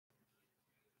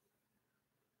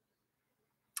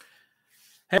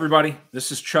Hey everybody,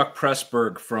 this is Chuck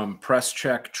Pressburg from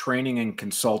PressCheck Training and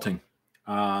Consulting.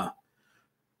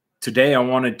 Today I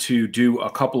wanted to do a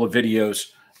couple of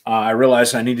videos. I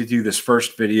realized I need to do this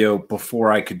first video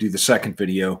before I could do the second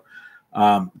video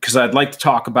because I'd like to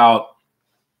talk about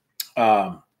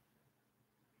a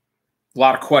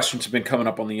lot of questions have been coming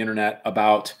up on the internet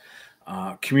about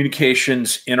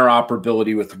communications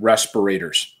interoperability with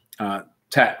respirators,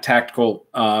 tactical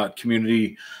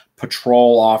community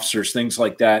patrol officers, things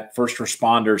like that. First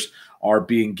responders are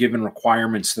being given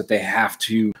requirements that they have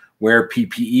to wear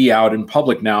PPE out in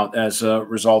public now as a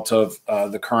result of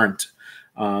the current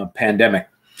pandemic.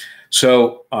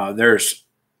 So there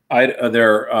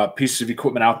are pieces of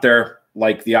equipment out there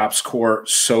like the OpsCore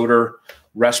Soter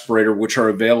respirator, which are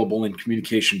available in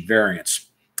communication variants.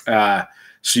 So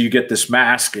you get this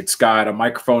mask, it's got a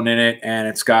microphone in it, and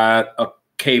it's got a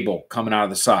cable coming out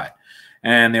of the side.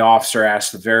 And the officer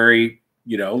asked the very,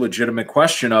 legitimate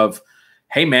question of,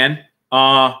 "Hey man,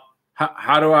 how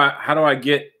do I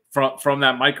get from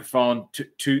that microphone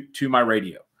to my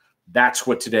radio?" That's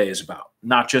what today is about.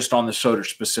 Not just on the Soter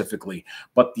specifically,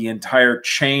 but the entire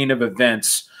chain of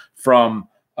events from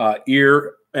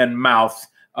ear and mouth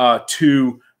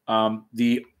to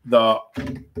the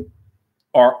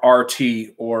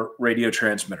RT or radio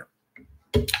transmitter.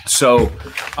 So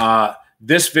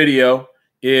this video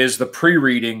is the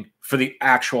pre-reading for the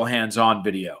actual hands-on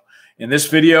video. In this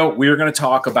video, we are going to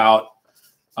talk about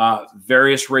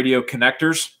various radio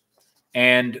connectors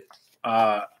and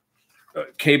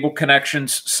cable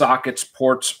connections, sockets,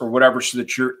 ports, or whatever, so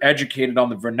that you're educated on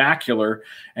the vernacular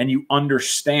and you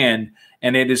understand,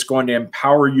 and it is going to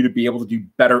empower you to be able to do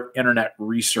better internet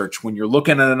research. When you're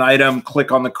looking at an item,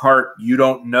 click on the cart, you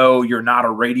don't know, you're not a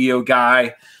radio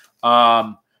guy,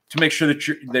 to make sure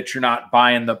that you're not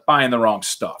buying the wrong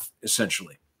stuff,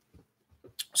 essentially.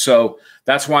 So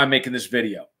that's why I'm making this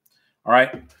video. All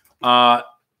right.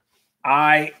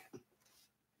 I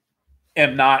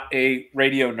am not a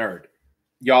radio nerd.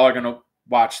 Y'all are gonna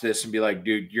watch this and be like,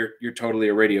 "Dude, you're totally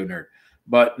a radio nerd."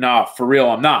 But no, for real,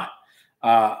 I'm not.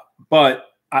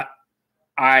 But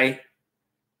I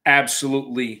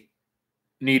absolutely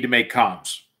need to make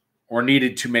comms, or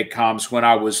needed to make comms when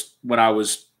I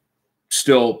was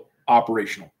still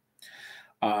operational.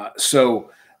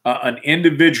 So an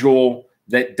individual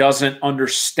that doesn't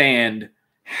understand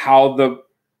how the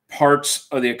parts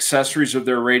of the accessories of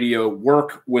their radio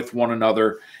work with one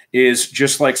another is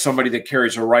just like somebody that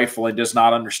carries a rifle and does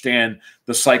not understand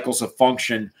the cycles of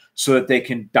function so that they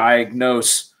can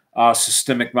diagnose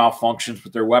systemic malfunctions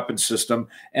with their weapon system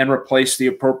and replace the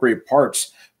appropriate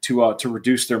parts to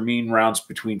reduce their mean rounds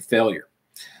between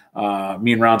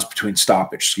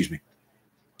stoppage, excuse me.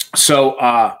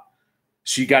 So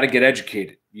you got to get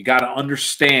educated. You got to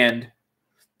understand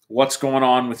what's going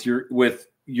on with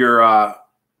your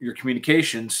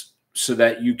communications so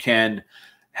that you can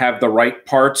have the right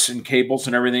parts and cables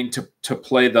and everything to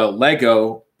play the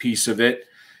Lego piece of it,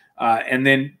 and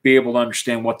then be able to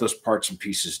understand what those parts and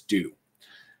pieces do.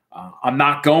 I'm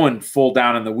not going full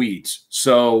down in the weeds.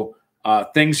 So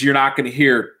things you're not going to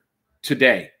hear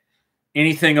today.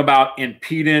 Anything about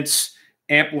impedance,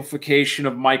 amplification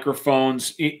of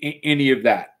microphones, any of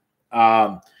that.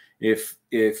 If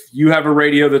you have a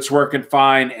radio that's working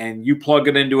fine and you plug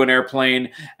it into an airplane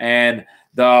and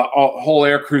the whole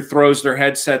aircrew throws their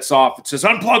headsets off, it says,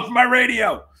 "Unplug from my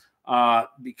radio,"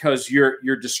 because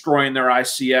you're destroying their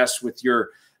ICS with your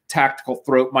tactical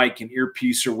throat mic and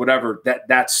earpiece or whatever,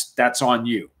 that's on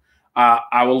you.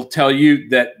 I will tell you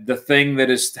that the thing that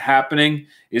is happening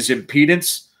is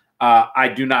impedance. I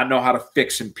do not know how to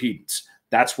fix impedance.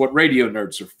 That's what radio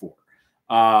nerds are for.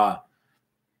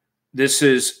 This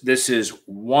is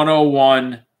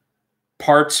 101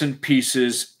 parts and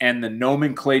pieces and the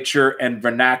nomenclature and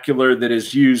vernacular that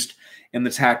is used in the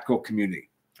tactical community.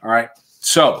 All right.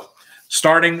 So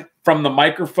starting from the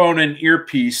microphone and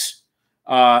earpiece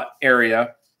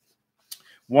area,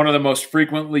 one of the most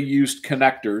frequently used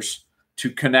connectors to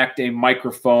connect a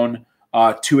microphone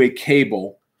to a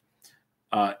cable,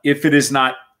 if it is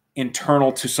not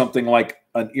internal to something like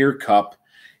an ear cup,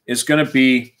 is going to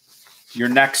be your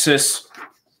Nexus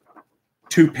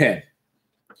 2-pin.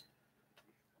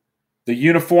 The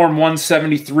Uniform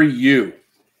 173U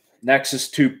Nexus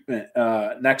 2-pin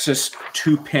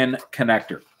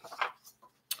connector.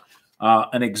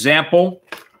 An example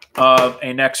of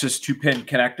a Nexus 2-pin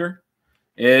connector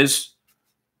is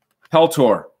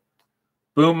Peltor.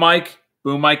 Boom mic.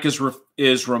 Boom mic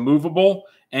is removable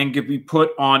and can be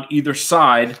put on either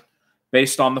side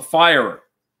based on the firer.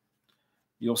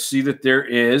 You'll see that there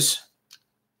is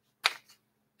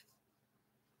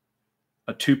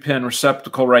a 2-pin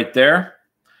receptacle right there.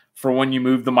 for when you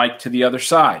move the mic to the other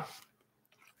side.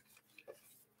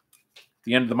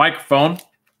 The end of the microphone,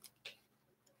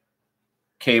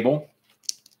 cable,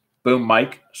 boom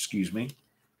mic, excuse me.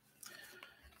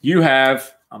 You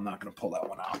have, I'm not going to pull that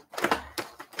one out,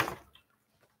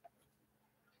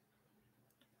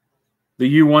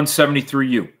 the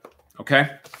U173U,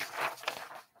 okay?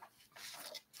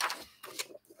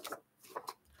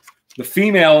 The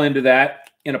female end of that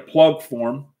in a plug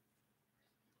form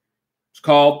is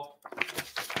called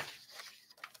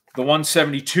the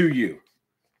 172U.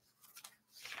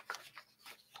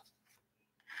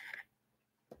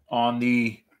 On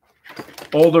the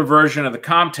older version of the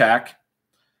ComTac,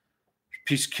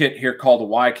 piece of kit here called a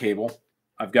Y cable.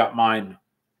 I've got mine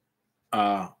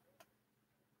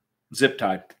zip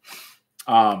tied.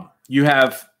 You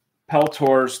have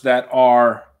Peltors that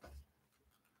are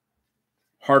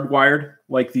hardwired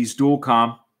like these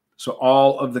Dualcomm. So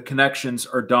all of the connections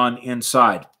are done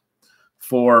inside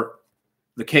for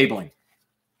the cabling.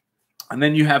 And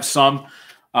then you have some,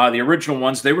 the original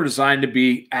ones, they were designed to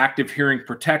be active hearing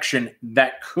protection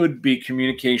that could be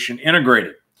communication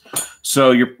integrated.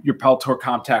 So your Peltor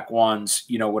ComTac ones,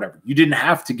 you know, whatever. You didn't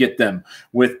have to get them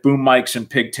with boom mics and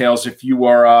pigtails if you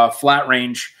are a flat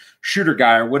range shooter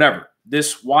guy or whatever.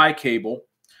 This Y cable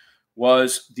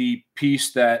was the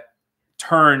piece that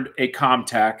turned a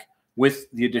ComTac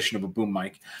with the addition of a boom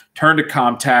mic, turned a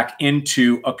ComTac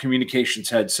into a communications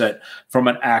headset from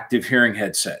an active hearing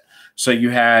headset. So you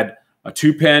had a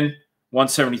 2-pin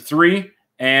 173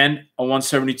 and a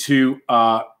 172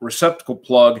 receptacle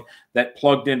plug that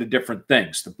plugged into different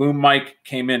things. The boom mic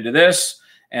came into this,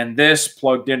 and this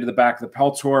plugged into the back of the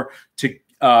Peltor to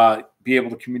be able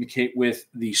to communicate with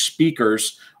the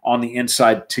speakers on the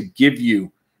inside to give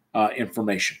you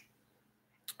information.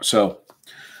 So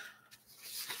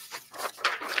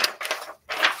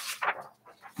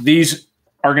these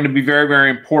are going to be very, very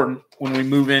important when we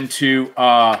move into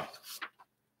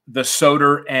the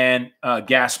solder and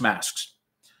gas masks,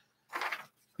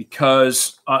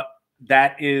 because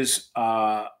that is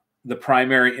the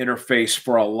primary interface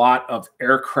for a lot of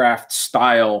aircraft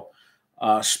style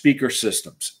speaker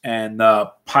systems, and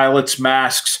pilots'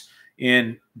 masks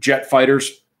in jet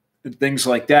fighters and things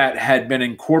like that had been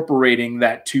incorporating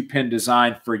that 2-pin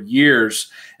design for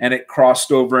years, and it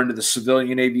crossed over into the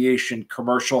civilian aviation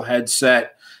commercial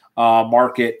headset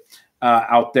market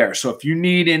out there. So if you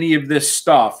need any of this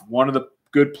stuff, one of the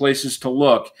good places to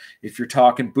look, if you're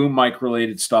talking boom mic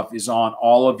related stuff, is on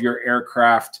all of your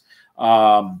aircraft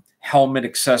helmet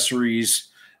accessories,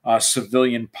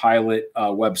 civilian pilot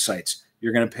websites.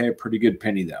 You're going to pay a pretty good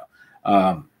penny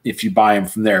though if you buy them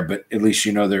from there, but at least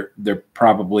you know they're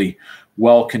probably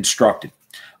well constructed.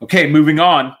 Okay, moving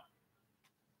on.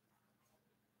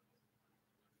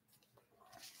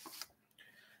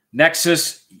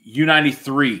 Nexus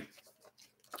U93.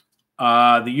 The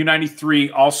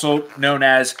U93, also known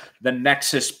as the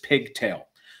Nexus Pigtail.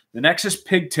 The Nexus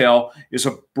Pigtail is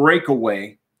a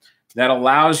breakaway that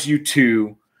allows you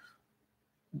to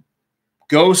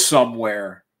go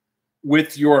somewhere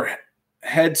with your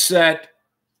headset,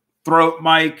 throat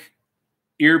mic,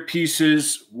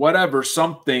 earpieces, whatever,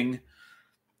 something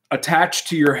attached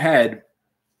to your head,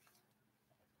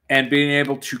 and being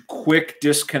able to quick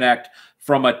disconnect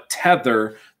from a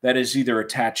tether that is either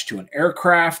attached to an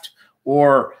aircraft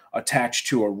or attached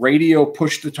to a radio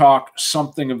push-to-talk,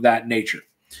 something of that nature.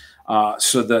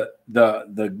 So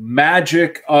the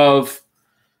magic of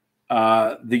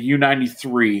the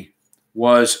U93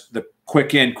 was the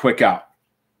quick in, quick out.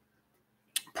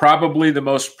 Probably the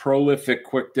most prolific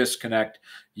quick disconnect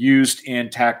used in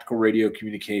tactical radio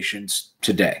communications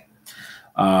today.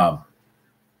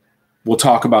 We'll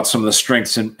talk about some of the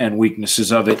strengths and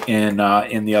weaknesses of it in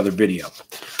the other video.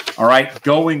 All right,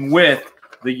 going with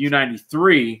the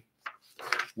U93,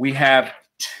 we have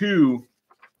 2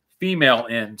 female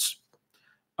ends,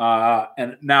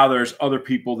 and now there's other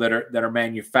people that are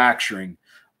manufacturing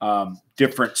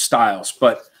different styles.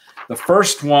 But the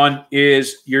first one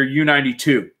is your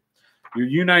U92.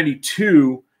 Your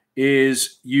U92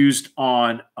 is used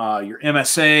on your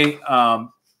MSA,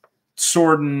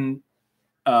 Sorden,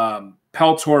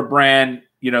 Peltor brand.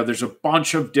 You know, there's a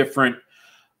bunch of different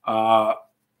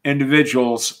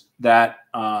individuals that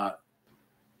are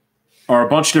a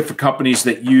bunch of different companies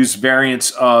that use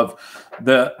variants of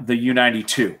the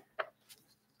U92.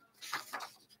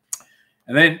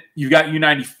 And then you've got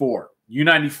U94.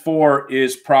 U94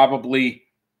 is probably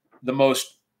the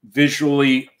most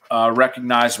visually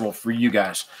recognizable for you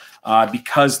guys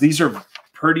because these are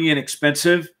pretty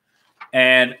inexpensive,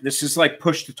 and this is like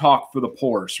push to talk for the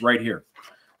poors right here.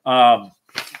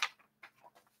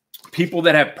 People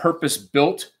that have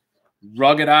purpose-built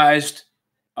ruggedized,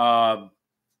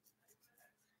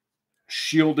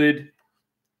 shielded,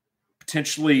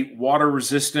 potentially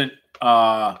water-resistant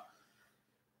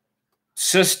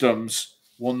systems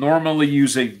will normally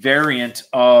use a variant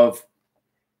of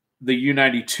the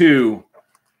U92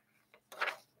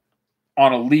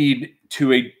 on a lead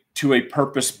to a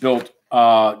purpose-built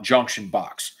junction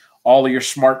box. All of your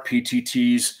smart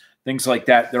PTTs, things like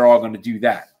that, they're all going to do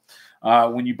that.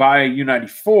 When you buy a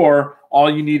U94, all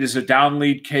you need is a down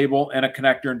lead cable and a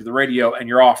connector into the radio, and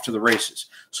you're off to the races.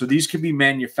 So these can be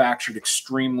manufactured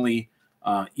extremely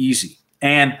easy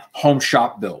and home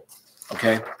shop built.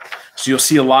 Okay, so you'll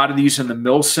see a lot of these in the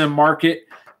milsim market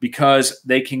because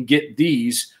they can get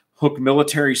these hook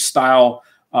military style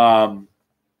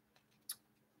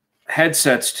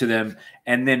headsets to them,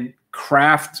 and then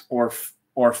craft or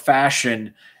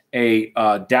fashion a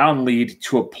down lead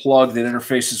to a plug that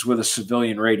interfaces with a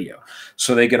civilian radio.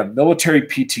 So they get a military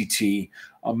PTT,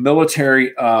 a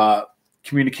military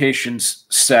communications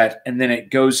set, and then it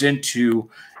goes into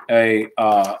a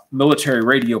military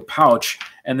radio pouch,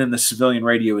 and then the civilian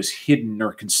radio is hidden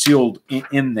or concealed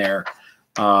in there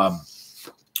to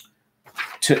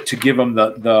give them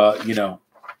the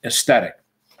aesthetic.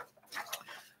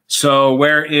 So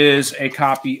where is a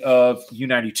copy of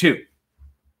U92?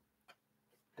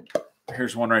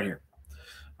 Here's one right here.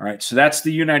 All right, so that's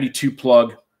the U92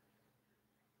 plug.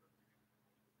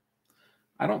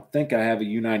 I don't think I have a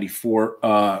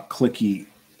U94 clicky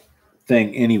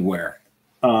thing anywhere.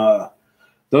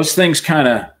 Those things kind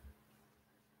of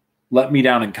let me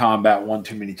down in combat one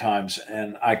too many times,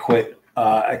 and I quit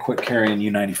carrying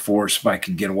U94s if I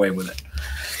could get away with it.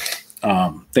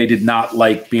 They did not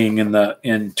like being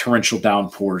in torrential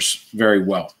downpours very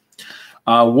well.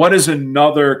 What is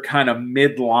another kind of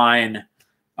midline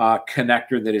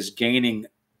connector that is gaining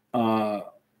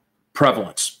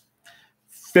prevalence?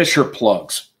 Fisher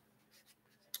plugs.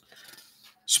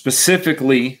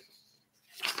 Specifically,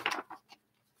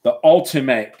 the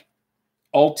Ultimate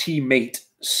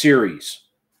series.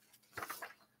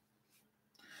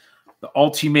 The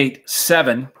Ultimate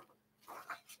 7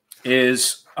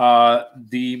 is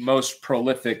the most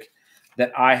prolific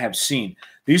that I have seen.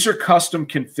 These are custom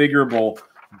configurable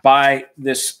by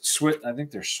this Swiss, I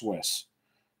think they're Swiss,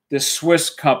 this Swiss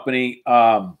company,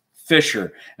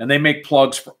 Fisher, and they make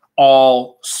plugs for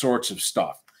all sorts of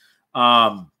stuff.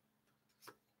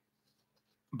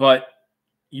 But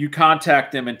you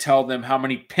contact them and tell them how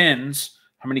many pins,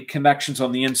 how many connections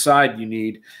on the inside you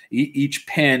need. Each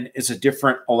pin is a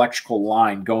different electrical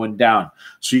line going down.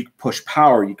 So you can push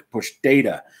power, you can push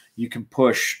data, you can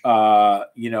push,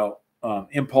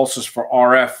 impulses for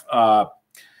RF,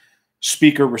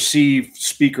 speaker receive,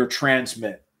 speaker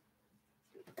transmit.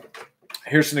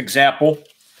 Here's an example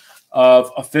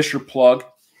of a Fisher plug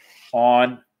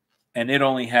and it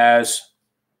only has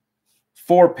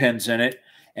 4 pins in it,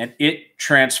 and it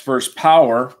transfers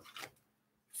power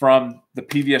from the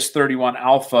PVS-31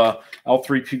 Alpha,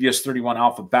 L3 PVS-31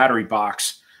 Alpha battery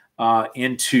box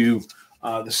into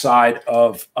the side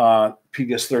of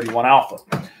PVS-31 Alpha.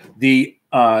 The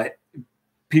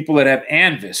people that have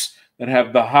Anvis, that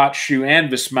have the hot shoe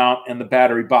Anvis mount and the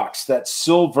battery box, that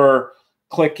silver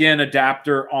click-in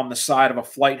adapter on the side of a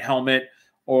flight helmet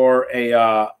or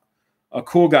a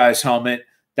Cool Guys helmet,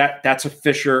 that's a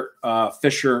Fisher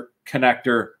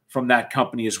connector from that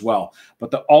company as well.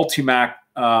 But the Ultimate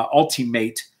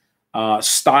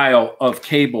style of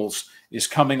cables is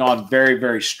coming on very,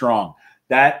 very strong.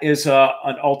 That is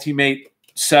an Ultimate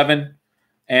 7,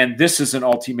 and this is an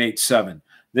Ultimate 7.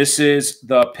 This is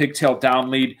the pigtail down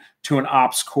lead to an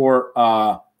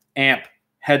OpsCore amp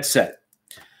headset.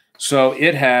 So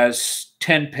it has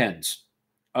 10 pins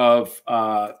of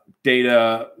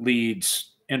data,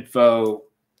 leads, info,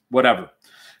 whatever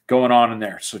going on in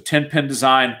there. So 10-pin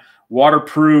design,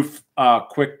 waterproof,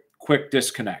 quick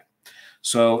disconnect.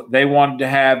 So they wanted to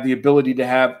have the ability to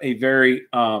have a very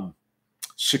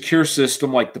secure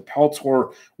system like the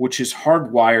Peltor, which is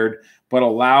hardwired, but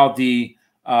allow the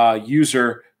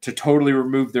user to totally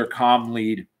remove their comm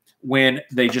lead when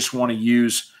they just want to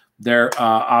use their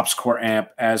OpsCore amp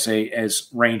as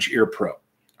Range Ear Pro.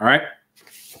 All right.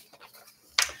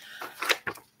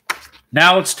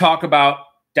 Now let's talk about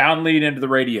down lead into the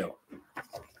radio.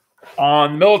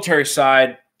 On the military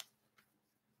side,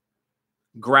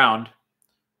 ground,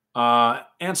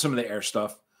 and some of the air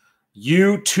stuff,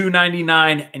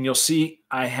 U299, and you'll see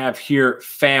I have here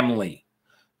family.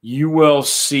 You will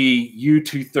see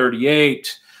U238,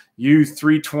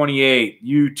 U328,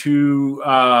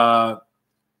 U2,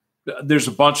 there's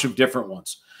a bunch of different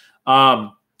ones.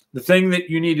 The thing that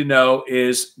you need to know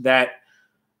is that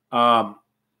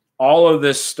all of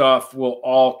this stuff will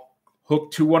all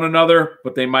hook to one another,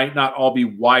 but they might not all be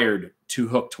wired to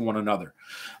hook to one another.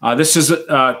 This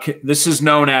is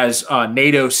known as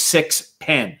NATO 6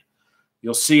 pin.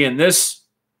 You'll see in this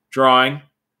drawing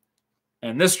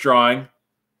and this drawing,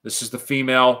 this is the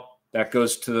female that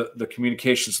goes to the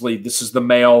communications lead. This is the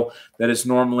male that is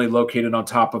normally located on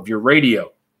top of your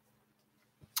radio.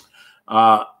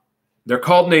 They're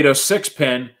called NATO 6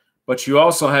 pin, but you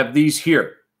also have these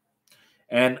here.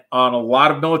 And on a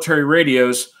lot of military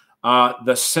radios,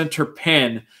 the center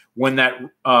pin, when that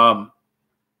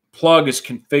plug is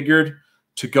configured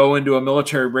to go into a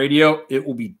military radio, it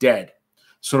will be dead.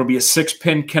 So it'll be a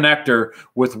 6-pin connector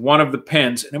with one of the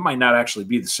pins, and it might not actually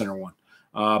be the center one,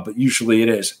 but usually it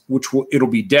is, it'll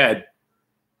be dead.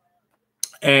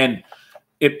 And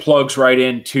it plugs right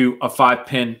into a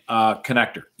 5-pin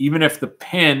connector. Even if the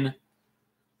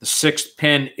 6th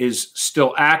pin is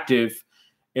still active,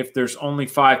 if there's only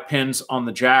 5 pins on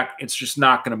the jack, it's just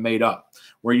not going to mate up.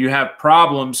 Where you have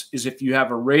problems is if you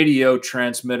have a radio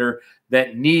transmitter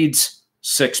that needs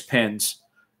 6 pins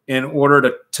in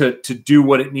order to do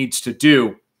what it needs to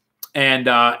do, and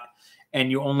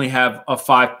you only have a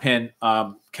 5-pin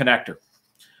connector.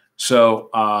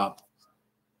 So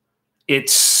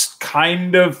it's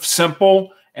kind of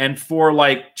simple, and for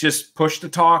like just push to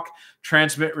talk,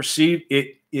 transmit, receive,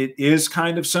 it is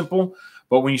kind of simple.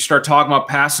 But when you start talking about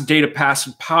passing data,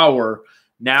 passing power,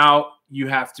 now you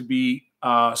have to be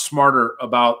smarter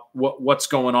about what's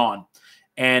going on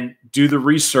and do the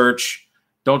research.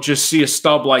 Don't just see a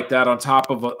stub like that on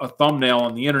top of a thumbnail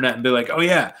on the internet and be like, oh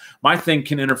yeah, my thing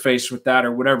can interface with that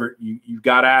or whatever. You've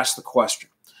got to ask the question.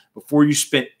 Before you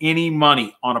spend any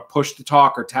money on a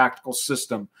push-to-talk or tactical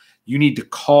system, you need to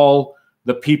call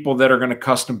the people that are going to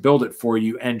custom build it for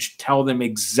you and tell them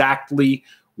exactly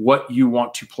what you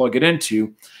want to plug it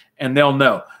into, and they'll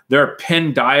know. There are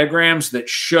pin diagrams that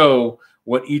show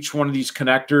what each one of these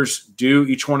connectors do,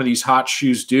 each one of these hot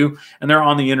shoes do, and they're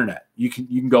on the internet. You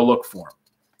can go look for them.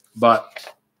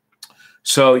 But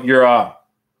so you're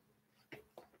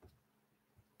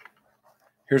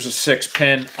here's a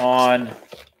 6-pin on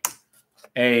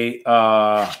a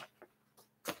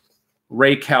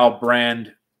Raycal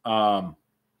brand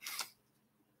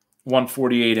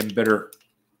 148 emitter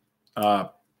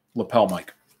lapel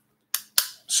mic.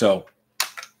 So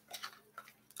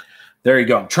there you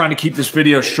go. I'm trying to keep this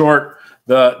video short.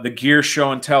 The gear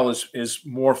show and tell is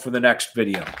more for the next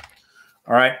video.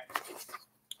 All right.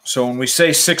 So when we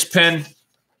say 6-pin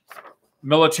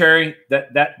military,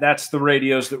 that's the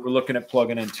radios that we're looking at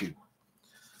plugging into.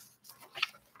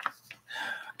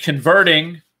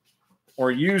 Converting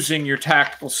or using your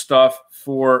tactical stuff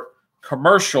for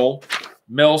commercial,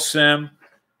 MilSim,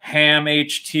 ham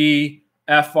HT,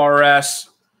 FRS,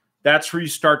 that's where you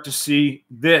start to see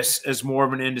this as more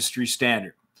of an industry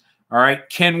standard. All right,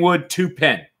 Kenwood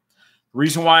 2-pin. The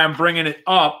reason why I'm bringing it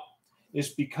up is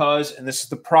because, and this is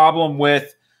the problem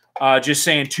with just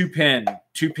saying 2-pin,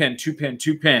 2-pin, 2-pin,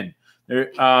 2-pin.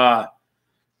 I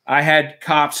had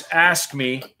cops ask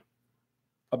me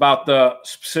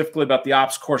specifically about the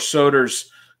Ops Corps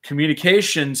Soder's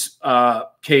communications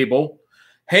cable.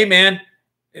 Hey man,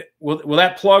 will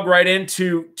that plug right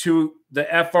into the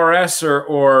FRS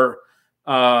or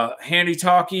handy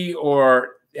talkie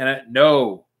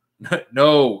no,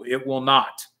 no, it will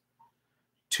not.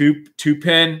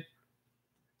 2-pin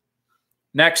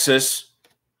Nexus,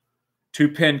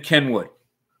 2-pin Kenwood.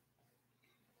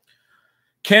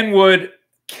 Kenwood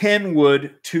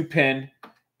 2-pin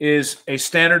is a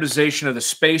standardization of the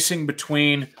spacing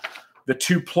between the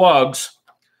two plugs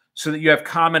so that you have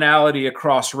commonality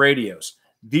across radios.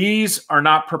 These are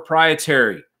not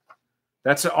proprietary.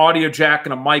 That's an audio jack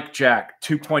and a mic jack,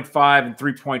 2.5 and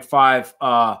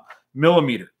 3.5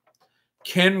 millimeter.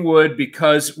 Kenwood,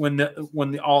 because when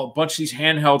a bunch of these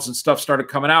handhelds and stuff started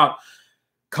coming out,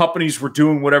 companies were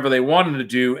doing whatever they wanted to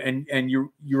do, and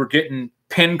you were getting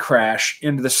pin crash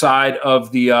into the side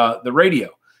of the radio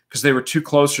because they were too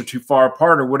close or too far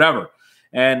apart or whatever.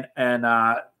 And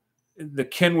the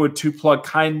Kenwood 2-plug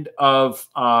kind of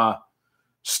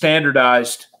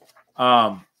standardized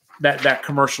that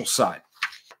commercial side.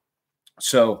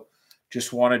 So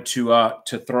just wanted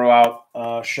to throw out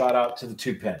a shout out to the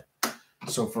 2-pin.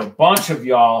 So for a bunch of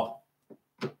y'all,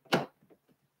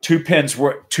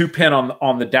 2-pin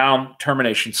on the down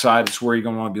termination side is where you're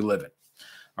going to want to be living.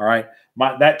 All right.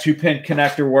 That 2-pin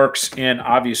connector works in,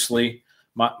 obviously,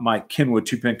 my Kenwood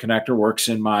 2-pin connector works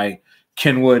in my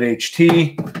Kenwood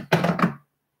HT.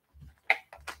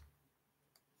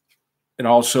 It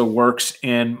also works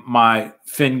in my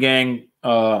FinGang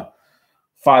 5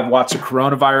 watts of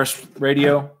coronavirus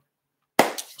radio.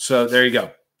 So there you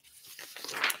go.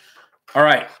 All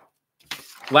right.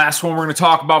 Last one we're going to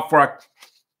talk about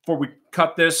before we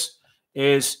cut this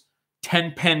is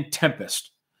 10-pin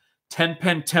Tempest.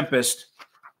 10-pin Tempest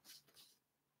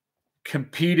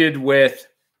competed with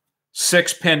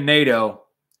 6-pin NATO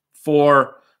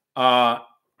for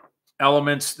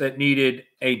elements that needed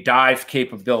a dive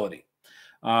capability.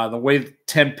 The way the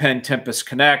 10-pin Tempest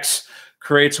connects,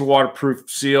 creates a waterproof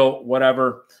seal,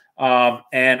 whatever,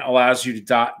 and allows you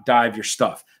to dive your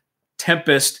stuff.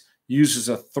 Tempest uses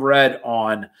a thread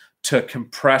on to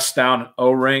compress down an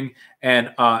O-ring and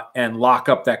lock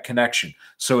up that connection.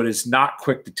 So it is not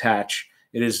quick detach.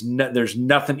 It is there's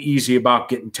nothing easy about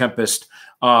getting Tempest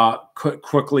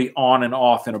quickly on and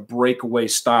off in a breakaway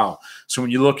style. So when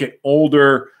you look at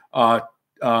older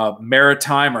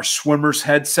maritime or swimmers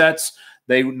headsets,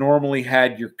 they normally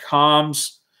had your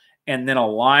comms and then a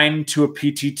line to a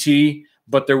PTT,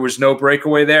 but there was no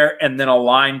breakaway there, and then a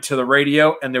line to the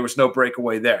radio, and there was no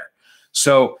breakaway there.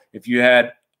 So if you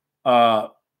had a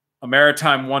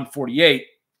Maritime 148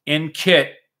 in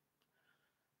kit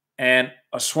and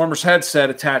a swimmer's headset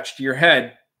attached to your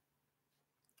head,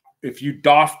 if you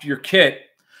doffed your kit,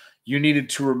 you needed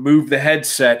to remove the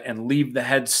headset and leave the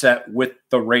headset with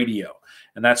the radio.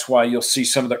 And that's why you'll see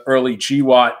some of the early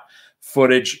GWAT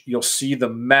footage. You'll see the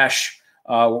mesh,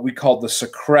 what we call the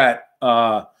Secret,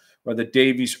 or the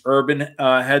Davies Urban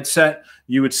headset.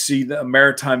 You would see the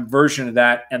Maritime version of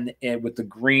that, and with the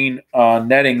green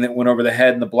netting that went over the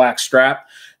head and the black strap.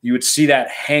 You would see that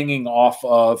hanging off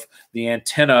of the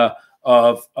antenna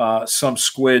of some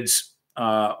Squids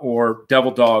or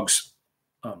Devil Dogs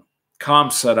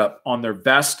comm setup on their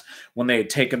vest when they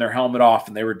had taken their helmet off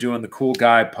and they were doing the cool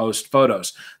guy post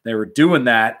photos. They were doing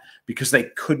that because they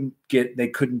couldn't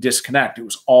disconnect. It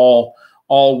was all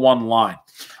one line.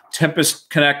 Tempest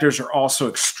connectors are also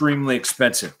extremely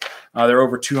expensive. They're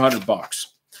over $200.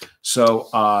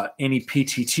 So any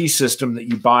PTT system that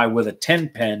you buy with a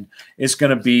 10-pin is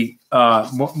going to be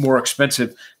more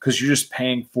expensive because you're just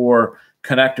paying for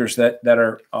connectors that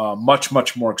are much,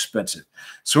 much more expensive.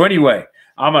 So anyway,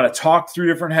 I'm going to talk through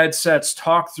different headsets,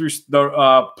 talk through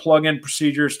the plug-in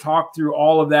procedures, talk through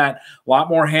all of that, a lot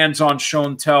more hands-on show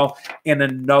and tell in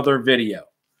another video.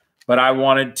 But I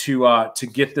wanted to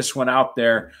get this one out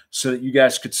there so that you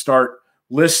guys could start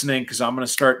listening, because I'm going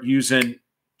to start using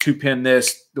 2-pin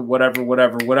this, the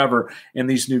whatever in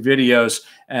these new videos.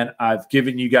 And I've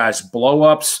given you guys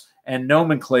blow-ups and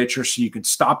nomenclature so you can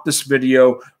stop this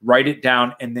video, write it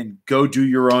down, and then go do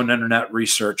your own internet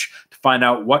research to find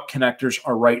out what connectors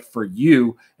are right for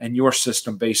you and your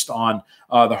system based on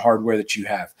the hardware that you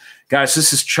have. Guys,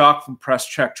 this is Chuck from Press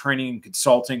Check Training and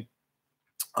Consulting.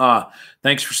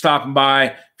 Thanks for stopping by.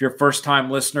 If you're a first-time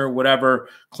listener, whatever,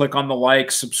 click on the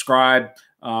like, subscribe,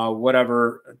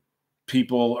 whatever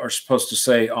people are supposed to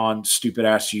say on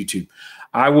stupid-ass YouTube.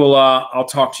 I'll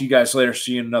talk to you guys later.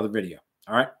 See you in another video.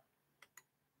 All right?